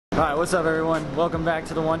Alright, what's up everyone? Welcome back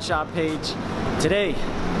to the One Shot page. Today,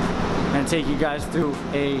 I'm going to take you guys through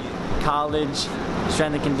a college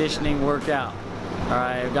strength and conditioning workout.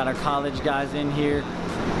 Alright, we've got our college guys in here,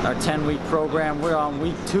 our 10-week program. We're on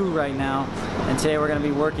week 2 right now, and today we're going to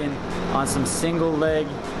be working on some single leg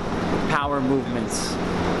power movements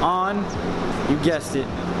on, you guessed it,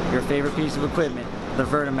 your favorite piece of equipment, the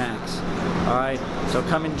Vertimax. Alright, so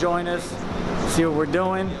come and join us, see what we're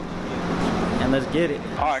doing, and let's get it.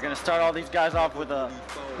 All right, gonna start all these guys off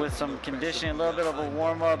with some conditioning, a little bit of a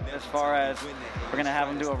warm up as far as we're gonna have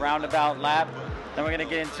them do a roundabout lap. Then we're gonna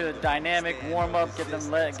get into a dynamic warm up, get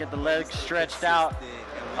the legs stretched out,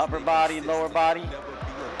 upper body, lower body.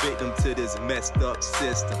 Victim to this messed up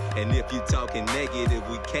system, and if you talking negative,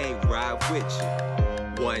 we can't ride with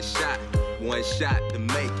you. One shot to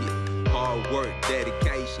make it. Hard work,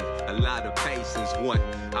 dedication, a lot of patience, one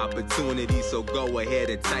opportunity, so go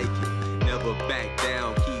ahead and take it. Never back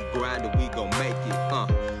down, keep grinding, we gon' make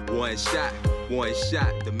it. One shot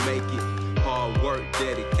to make it. Hard work,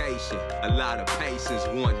 dedication, a lot of patience,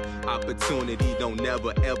 one opportunity, don't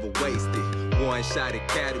never ever waste it. One Shot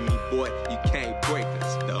Academy, boy, you can't break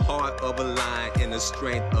us. The heart of a lion and the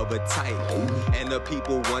strength of a titan. And the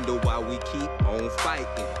people wonder why we keep on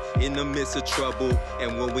fighting. In the midst of trouble,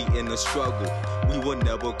 and when we in the struggle, we will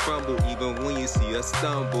never crumble, even when you see us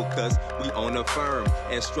stumble, cause we on a firm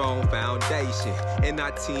and strong foundation. And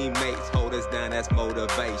our teammates hold us down, that's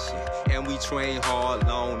motivation. And we train hard,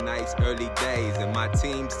 long nights, early days, and my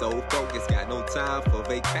team so focused, got no time for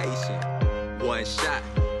vacation. One shot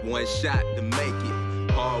to make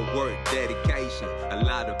it. Hard work, dedication, a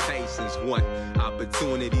lot of patience, one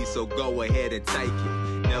opportunity, so go ahead and take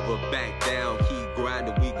it. Never back down, keep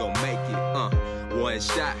grinding, we gon' make it. One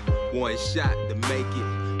shot to make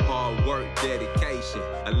it. Hard work, dedication,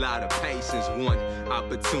 a lot of patience, one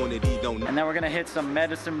opportunity, don't. And then we're gonna hit some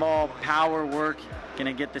medicine ball power work.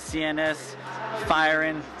 Gonna get the CNS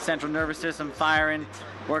firing, central nervous system firing,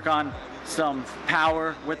 work on some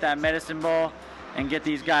power with that medicine ball, and get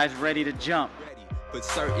these guys ready to jump. But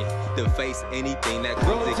certain to face anything that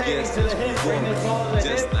comes against us.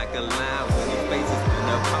 Just like a lion when he faces an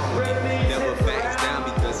opponent. Never backs down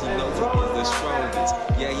because he knows he is the strongest.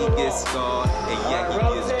 Yeah, he gets scarred and yeah, he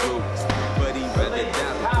gets bruised. But he rather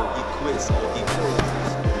die before he quits or he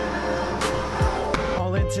loses.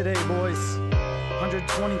 All in today, boys.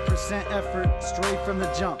 120% effort straight from the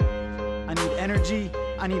jump. I need energy,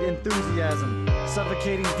 I need enthusiasm.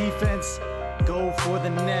 Suffocating defense, go for the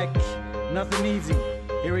neck. Nothing easy.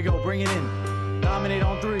 Here we go, bring it in. Dominate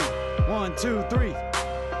on 3. 1, 2, 3.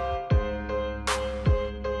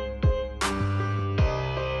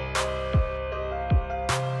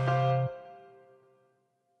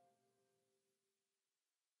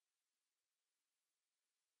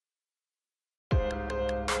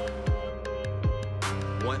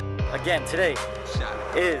 Again, today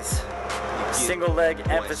is single leg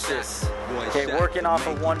emphasis. Okay, working off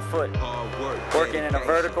of 1 foot. Working in a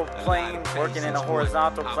vertical plane, working in a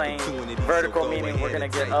horizontal plane. Vertical meaning we're gonna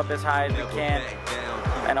get up as high as we can.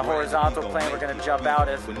 And a horizontal plane, we're gonna jump out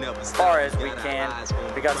as far as we can.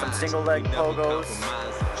 We got some single leg pogos,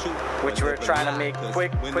 which we're trying to make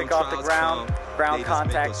quick off the ground. Ground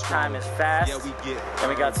contact time is fast. And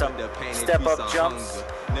we got some step up jumps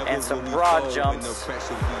and some broad jumps.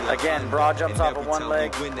 Again, broad jumps off of 1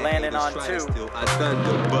 leg, landing on 2.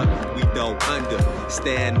 But we don't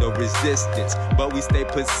understand the resistance, but we stay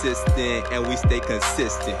persistent and we stay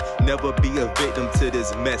consistent. Never be a victim to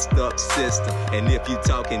this messed up system. And if you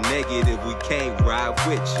talking negative, we can't ride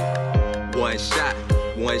with you. One shot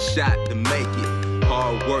to make it.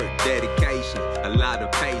 Hard work, dedication, a lot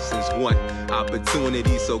of patience, one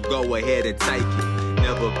opportunity, so go ahead and take it.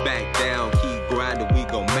 Never back down, keep grinding, we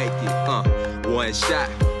gon' make it. One shot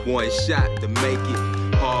to make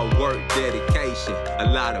it. Hard work, dedication, a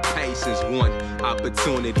lot of patience, one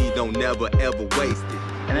opportunity, don't never ever waste it.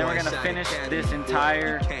 And then we're gonna finish this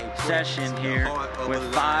entire session here with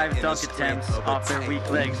 5 dunk attempts off their weak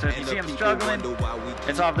leg. So if you see them struggling,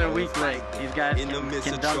 it's off their weak leg. These guys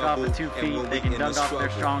can dunk off with 2 feet, they can dunk off their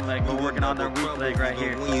strong leg. We're working on their weak leg right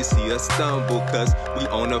here. When you see us stumble, cause we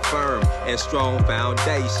on a firm and strong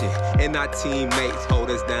foundation. And our teammates hold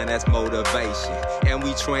us down, that's motivation. And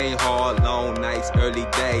we train hard, long nights, early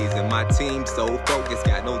days. And my team so focused,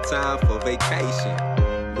 got no time for vacation.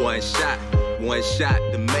 One shot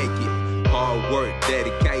to make it. Hard work,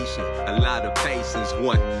 dedication, a lot of patience,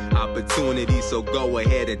 one opportunity, so go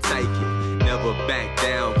ahead and take it. Never back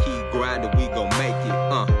down, keep grinding, we gon' make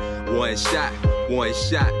it. One shot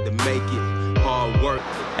to make it. Hard work.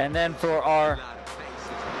 And then for our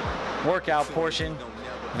workout portion,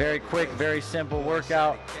 Very quick, very simple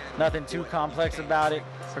workout. Nothing too complex about it.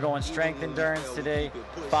 We're going strength endurance today.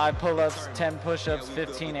 5 pull-ups, 10 push-ups,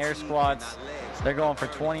 15 air squats. They're going for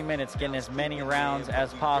 20 minutes, getting as many rounds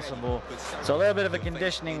as possible. So a little bit of a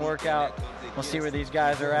conditioning workout. We'll see where these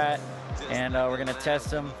guys are at, and we're gonna test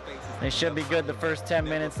them. They should be good the first 10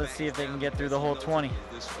 minutes. Let's see if they can get through the whole 20.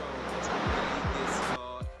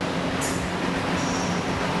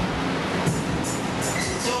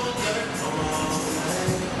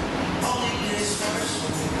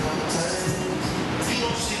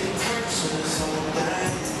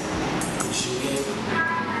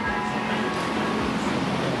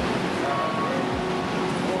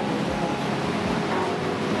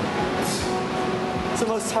 It's the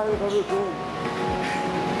most tired I've ever been.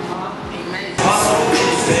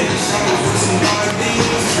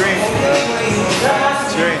 Drink.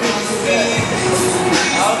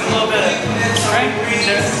 A little bit of strength,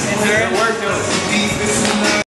 work doing.